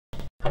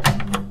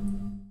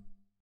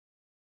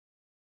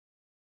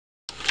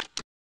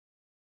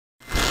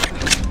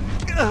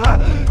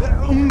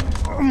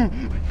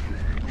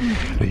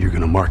Now you're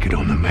gonna mark it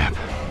on the map.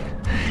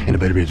 And it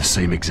better be the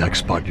same exact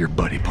spot your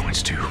buddy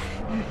points to.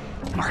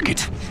 Mark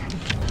it.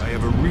 I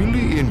have a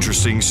really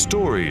interesting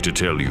story to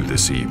tell you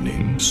this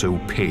evening, so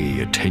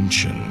pay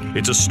attention.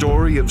 It's a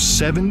story of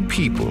 7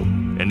 people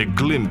and a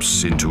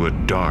glimpse into a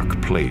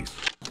dark place.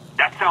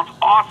 That sounds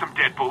awesome,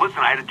 Deadpool. Listen,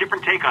 I had a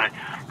different take on it.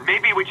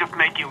 Maybe we just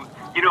make you,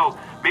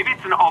 maybe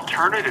it's an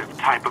alternative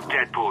type of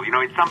Deadpool.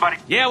 It's somebody...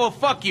 Yeah, well,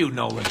 fuck you,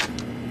 Nolan.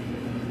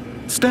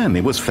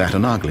 Stanley was fat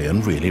and ugly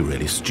and really,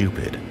 really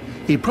stupid.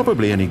 He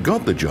probably only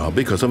got the job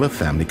because of a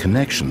family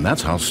connection.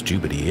 That's how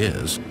stupid he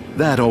is.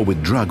 That or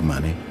with drug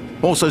money.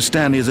 Also,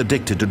 Stanley is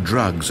addicted to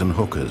drugs and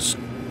hookers.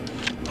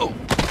 Oh.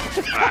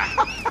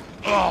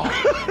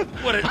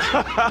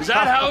 Is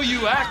that how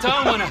you act,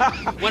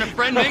 huh? When a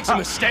friend makes a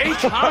mistake,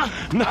 huh?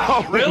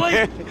 No, really?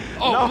 Man.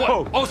 Oh, no.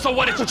 what? Oh, so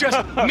what? It's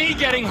just me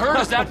getting hurt?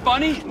 Is that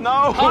funny?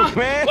 No, huh?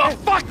 man. Well,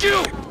 fuck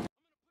you!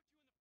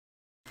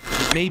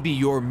 It may be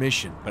your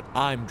mission, but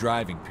I'm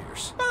driving,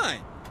 Pierce.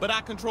 Fine, but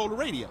I control the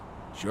radio.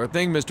 Sure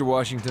thing, Mr.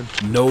 Washington.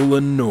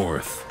 Nolan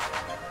North.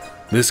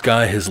 This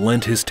guy has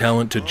lent his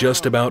talent to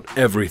just about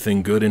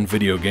everything good in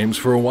video games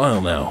for a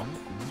while now.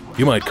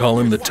 You might call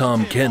him the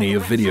Tom Kenny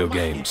of video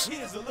games.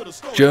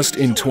 Just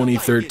in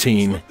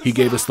 2013, he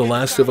gave us The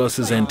Last of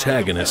Us's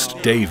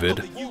antagonist, David,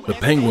 the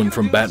Penguin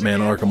from Batman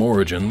Arkham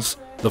Origins,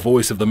 the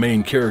voice of the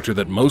main character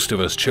that most of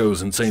us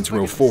chose in Saints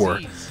Row 4,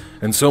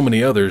 and so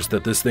many others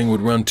that this thing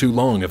would run too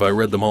long if I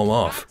read them all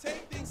off.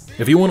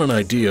 If you want an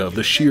idea of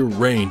the sheer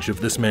range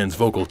of this man's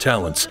vocal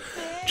talents,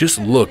 just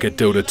look at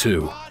Dota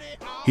 2.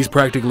 He's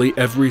practically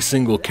every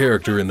single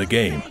character in the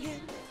game.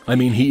 I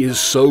mean, he is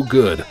so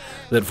good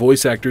that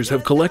voice actors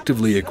have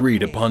collectively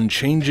agreed upon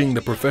changing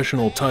the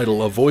professional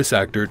title of voice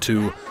actor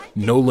to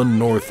Nolan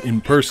North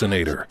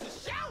impersonator.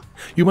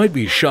 You might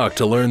be shocked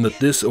to learn that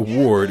this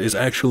award is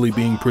actually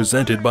being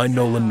presented by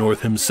Nolan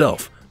North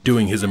himself,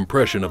 doing his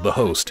impression of the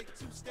host.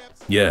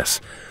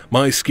 Yes,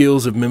 my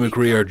skills of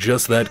mimicry are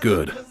just that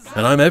good,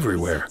 and I'm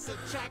everywhere.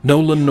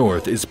 Nolan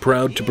North is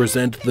proud to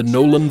present the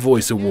Nolan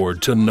Voice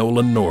Award to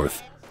Nolan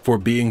North for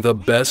being the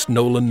best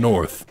Nolan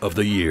North of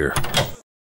the year.